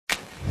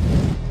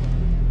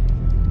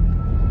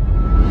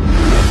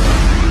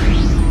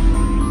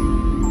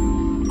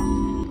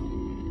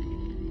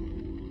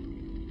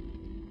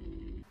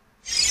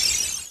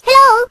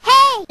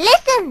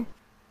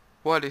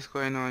What is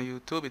going on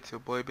YouTube? It's your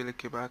boy Billy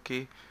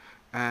Kibaki,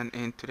 and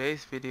in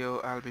today's video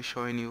I'll be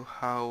showing you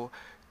how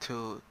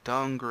to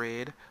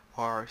downgrade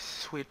or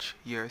switch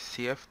your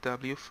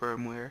CFW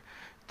firmware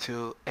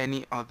to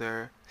any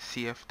other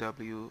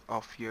CFW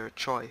of your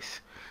choice.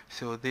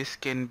 So this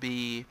can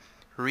be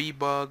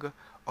Rebug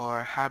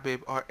or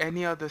Habib or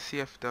any other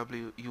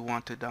CFW you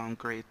want to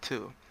downgrade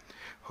to.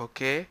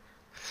 Okay,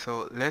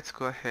 so let's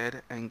go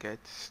ahead and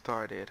get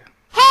started.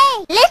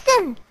 Hey,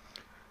 listen!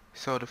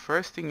 So the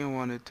first thing you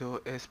want to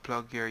do is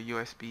plug your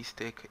USB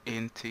stick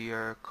into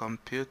your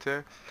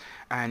computer,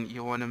 and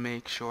you want to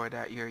make sure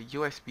that your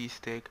USB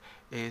stick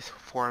is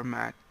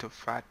format to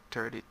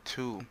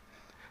FAT32.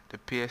 The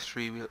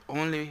PS3 will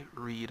only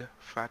read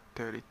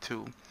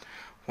FAT32.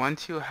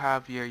 Once you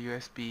have your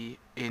USB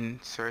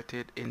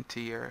inserted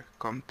into your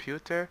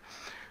computer,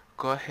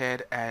 go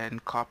ahead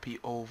and copy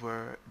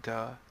over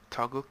the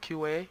toggle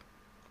QA.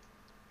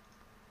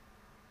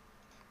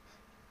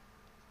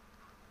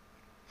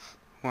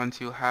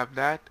 Once you have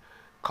that,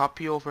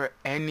 copy over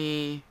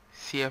any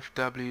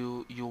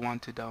CFW you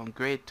want to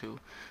downgrade to.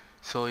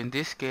 So in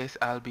this case,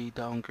 I'll be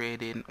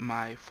downgrading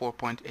my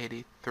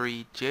 4.83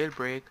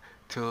 Jailbreak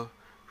to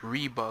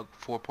Rebug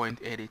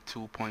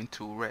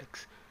 4.82.2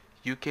 Rex.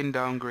 You can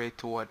downgrade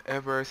to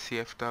whatever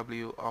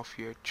CFW of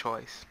your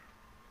choice,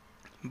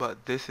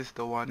 but this is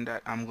the one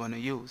that I'm going to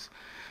use.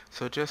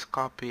 So just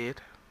copy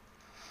it,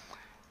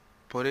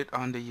 put it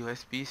on the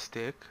USB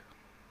stick.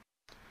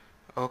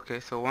 Okay,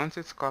 so once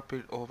it's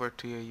copied over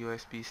to your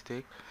USB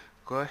stick,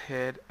 go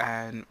ahead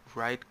and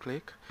right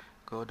click,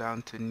 go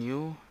down to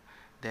new,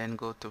 then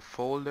go to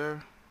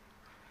folder,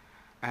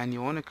 and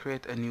you want to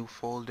create a new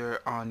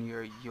folder on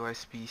your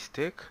USB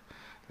stick.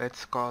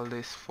 Let's call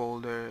this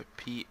folder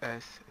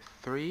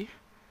PS3,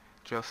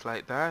 just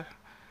like that.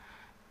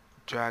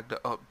 Drag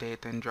the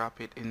update and drop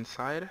it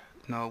inside.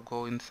 Now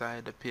go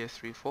inside the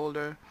PS3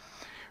 folder,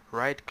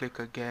 right click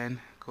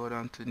again, go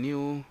down to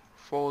new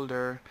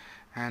folder,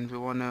 and we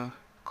want to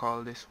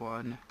call this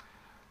one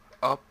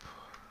update,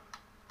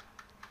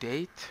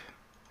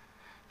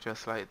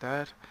 just like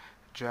that.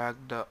 Drag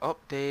the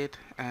update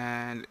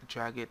and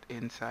drag it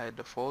inside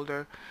the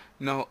folder.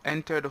 Now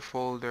enter the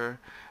folder,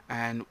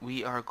 and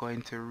we are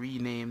going to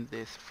rename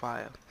this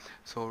file.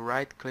 So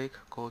right click,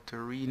 go to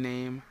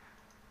rename,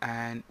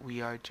 and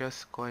we are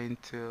just going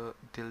to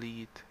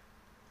delete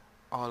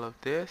all of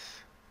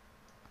this,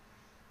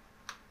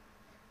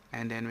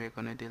 and then we're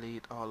going to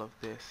delete all of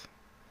this.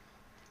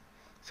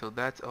 So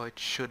that's how it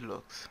should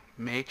look.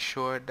 Make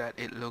sure that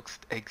it looks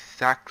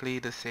exactly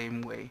the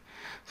same way.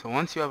 So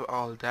once you have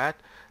all that,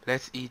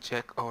 let's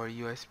eject our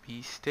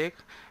USB stick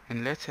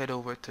and let's head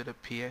over to the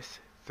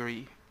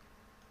PS3.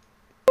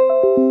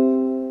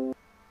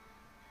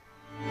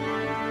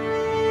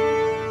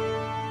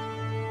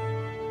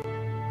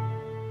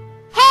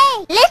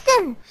 Hey,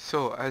 listen!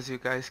 So as you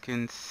guys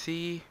can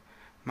see,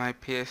 my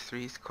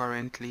PS3 is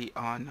currently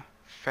on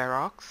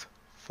Ferrox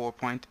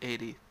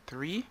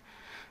 4.83.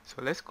 So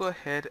let's go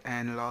ahead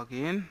and log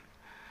in.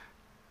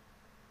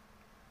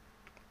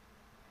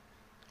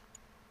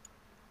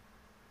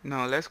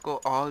 Now let's go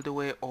all the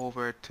way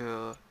over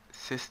to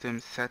system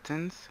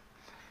settings,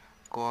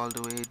 go all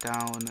the way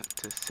down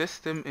to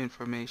system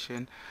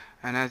information,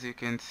 and as you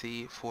can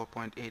see,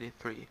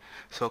 4.83.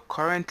 So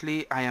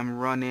currently I am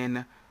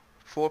running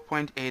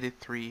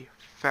 4.83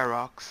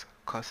 Ferrox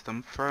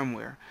custom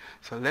firmware.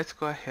 So let's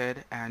go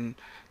ahead and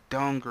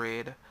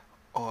downgrade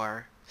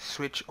or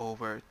switch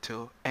over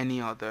to any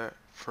other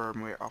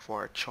firmware of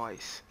our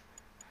choice.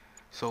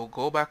 So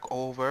go back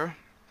over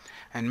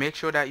and make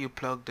sure that you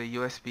plug the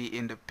USB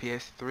in the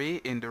PS3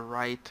 in the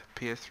right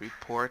PS3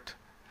 port.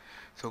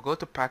 So go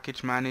to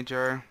package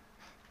manager,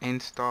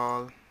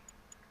 install,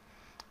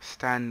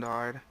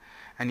 standard,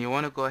 and you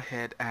want to go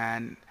ahead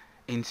and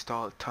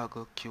install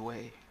toggle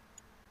QA.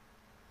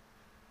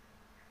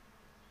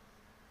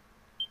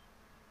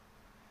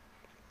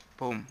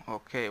 Boom.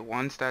 Okay,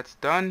 once that's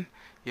done,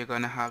 you're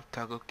gonna have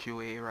toggle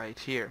QA right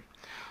here.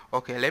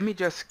 Okay, let me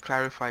just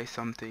clarify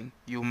something.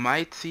 You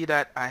might see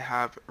that I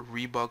have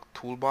Rebug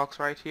toolbox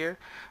right here,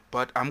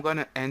 but I'm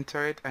gonna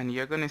enter it and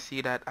you're gonna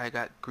see that I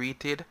got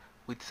greeted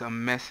with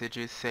some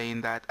messages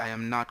saying that I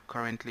am not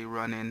currently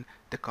running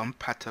the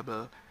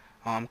compatible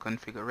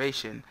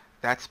configuration.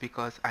 That's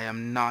because I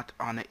am not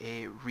on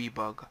a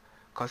Rebug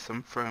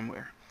custom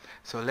firmware.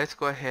 So let's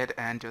go ahead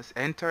and just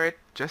enter it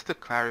just to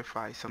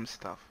clarify some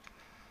stuff.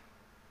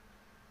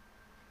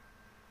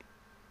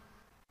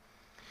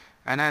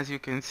 And as you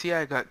can see,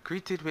 I got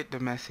greeted with the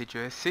message,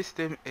 your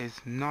system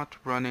is not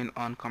running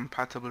on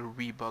compatible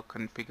Rebug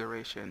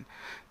configuration.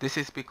 This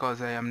is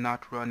because I am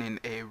not running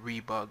a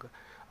Rebug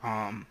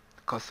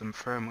custom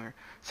firmware.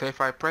 So if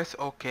I press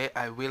OK,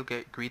 I will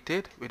get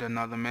greeted with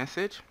another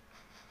message.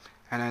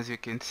 And as you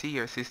can see,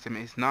 your system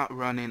is not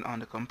running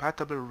on the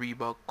compatible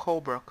Rebug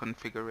COBRA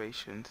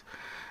configurations.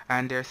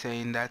 And they're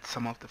saying that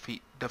some of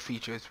the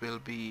features will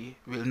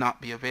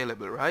not be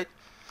available, right?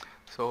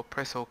 So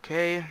press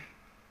OK.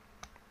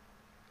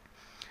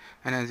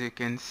 And as you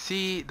can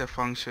see, the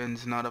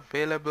functions not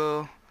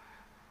available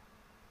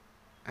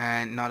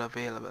and not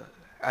available.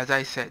 As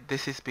I said,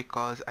 this is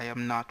because I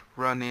am not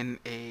running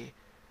a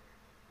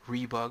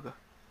Rebug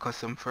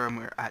custom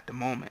firmware at the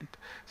moment.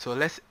 So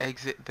let's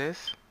exit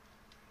this.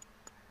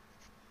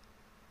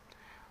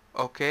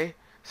 Okay,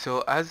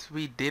 so as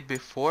we did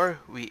before,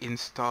 we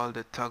installed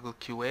the Toggle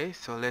QA.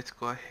 So let's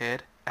go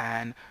ahead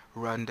and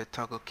run the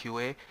Toggle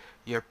QA.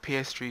 Your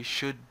PS3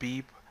 should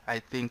beep, I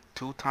think,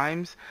 2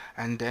 times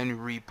and then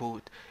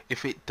reboot.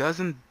 If it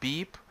doesn't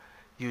beep,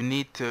 you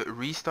need to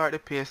restart the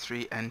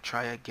PS3 and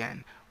try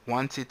again.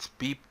 Once it's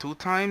beeped 2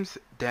 times,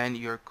 then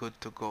you're good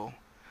to go.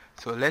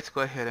 So let's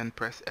go ahead and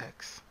press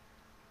X.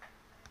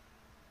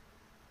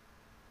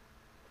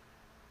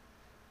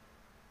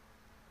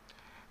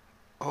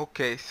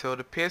 Okay, so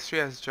the PS3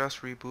 has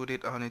just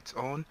rebooted on its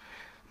own.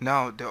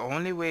 Now, the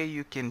only way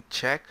you can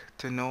check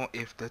to know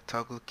if the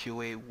Toggle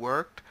QA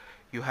worked,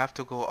 you have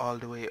to go all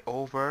the way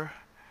over,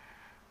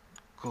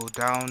 go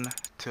down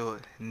to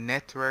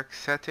network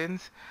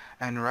settings,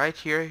 and right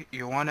here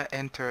you want to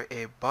enter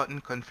a button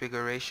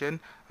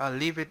configuration. I'll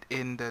leave it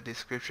in the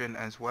description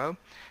as well.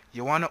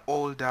 You want to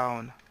hold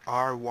down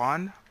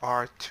R1,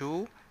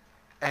 R2,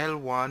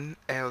 L1,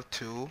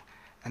 L2,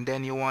 and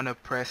then you want to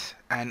press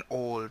and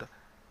hold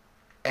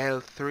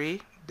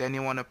L3, then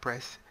you want to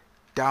press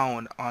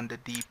down on the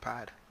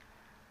D-pad.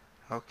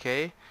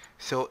 Okay,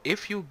 so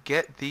if you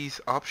get these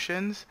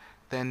options,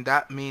 then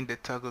that means the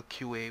Toggle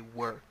QA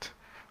worked.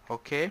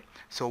 Okay,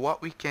 so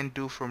what we can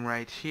do from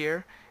right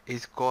here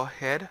is go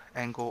ahead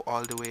and go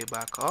all the way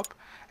back up,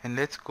 and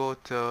let's go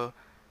to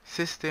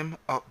System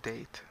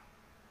Update.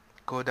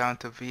 Go down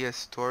to VS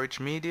Storage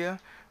Media,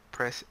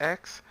 press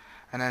X,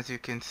 and as you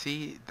can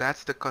see,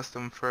 that's the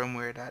custom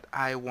firmware that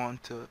I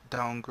want to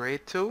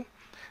downgrade to.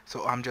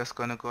 So I'm just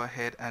gonna go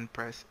ahead and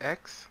press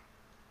X.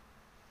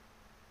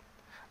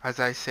 As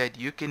I said,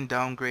 you can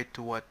downgrade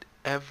to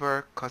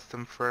whatever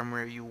custom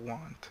firmware you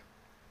want.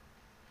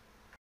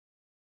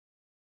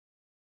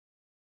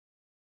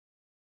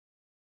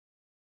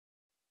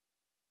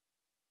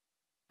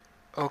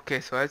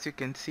 Okay, so as you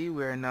can see,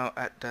 we are now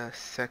at the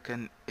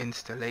second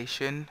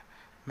installation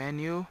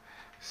menu.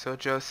 So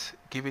just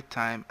give it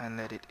time and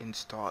let it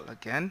install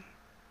again.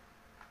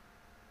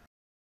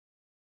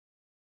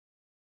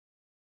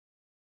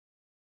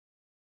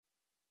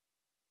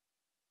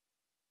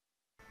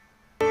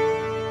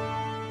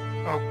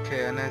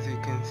 Okay, and as you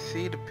can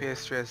see, the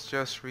PS3 has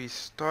just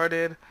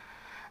restarted,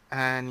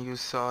 and you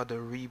saw the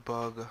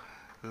Rebug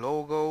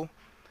logo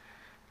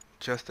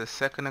just a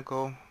second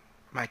ago.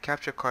 My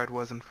capture card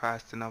wasn't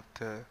fast enough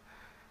to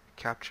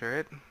capture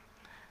it,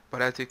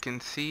 but as you can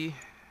see,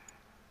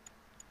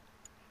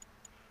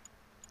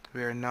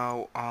 we are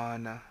now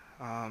on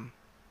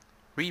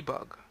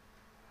Rebug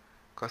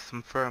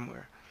custom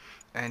firmware,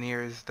 and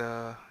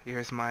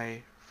here's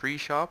my free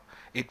shop.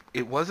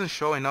 It wasn't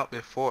showing up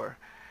before,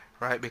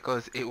 right?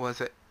 Because it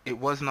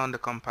wasn't on the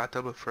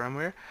compatible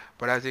firmware,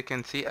 but as you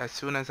can see, as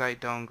soon as I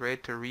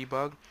downgrade to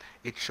Rebug,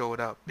 it showed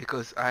up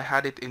because I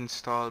had it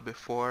installed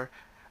before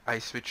I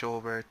switch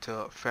over to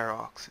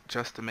Ferrox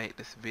just to make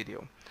this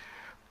video.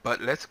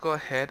 But let's go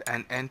ahead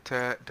and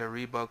enter the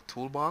Rebug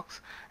toolbox,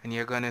 and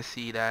you're gonna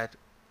see that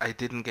I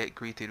didn't get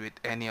greeted with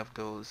any of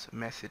those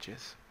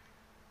messages.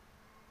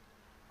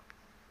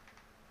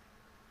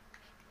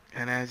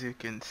 And as you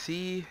can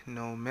see,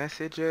 no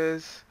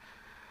messages.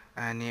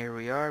 And here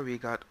we are, we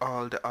got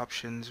all the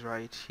options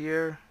right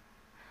here,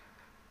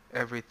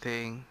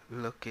 everything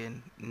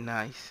looking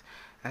nice.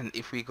 And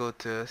if we go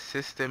to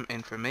system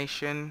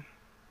information,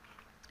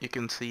 you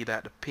can see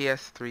that the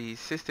PS3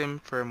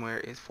 system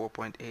firmware is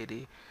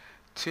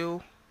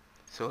 4.82.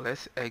 So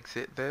let's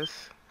exit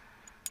this.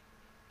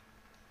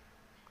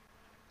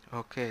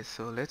 Okay,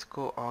 so let's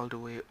go all the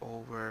way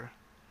over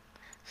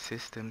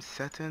system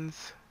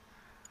settings,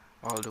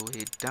 all the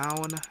way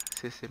down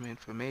system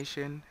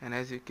information, and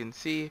as you can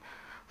see,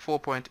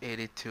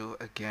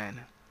 4.82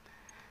 again.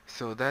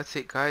 So that's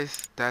it,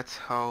 guys. That's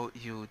how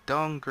you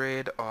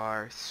downgrade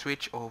or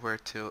switch over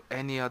to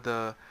any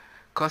other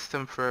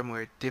custom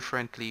firmware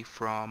differently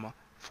from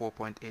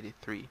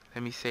 4.83.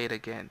 Let me say it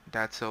again.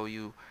 That's how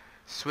you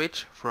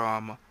switch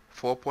from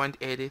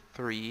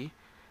 4.83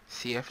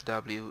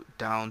 CFW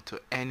down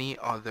to any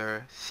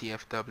other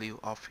CFW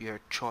of your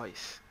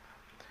choice.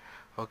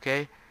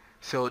 Okay,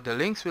 so the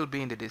links will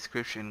be in the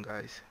description,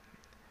 guys.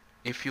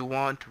 If you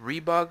want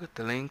Rebug,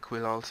 the link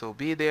will also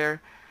be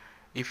there.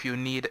 If you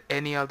need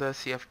any other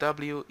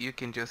CFW, you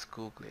can just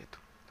Google it.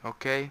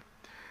 Okay,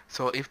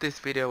 so if this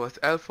video was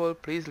helpful,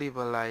 please leave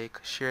a like,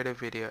 share the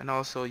video, and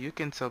also you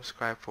can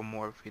subscribe for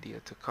more video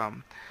to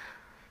come.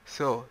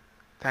 So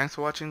thanks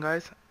for watching,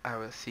 guys. I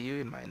will see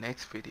you in my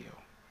next video.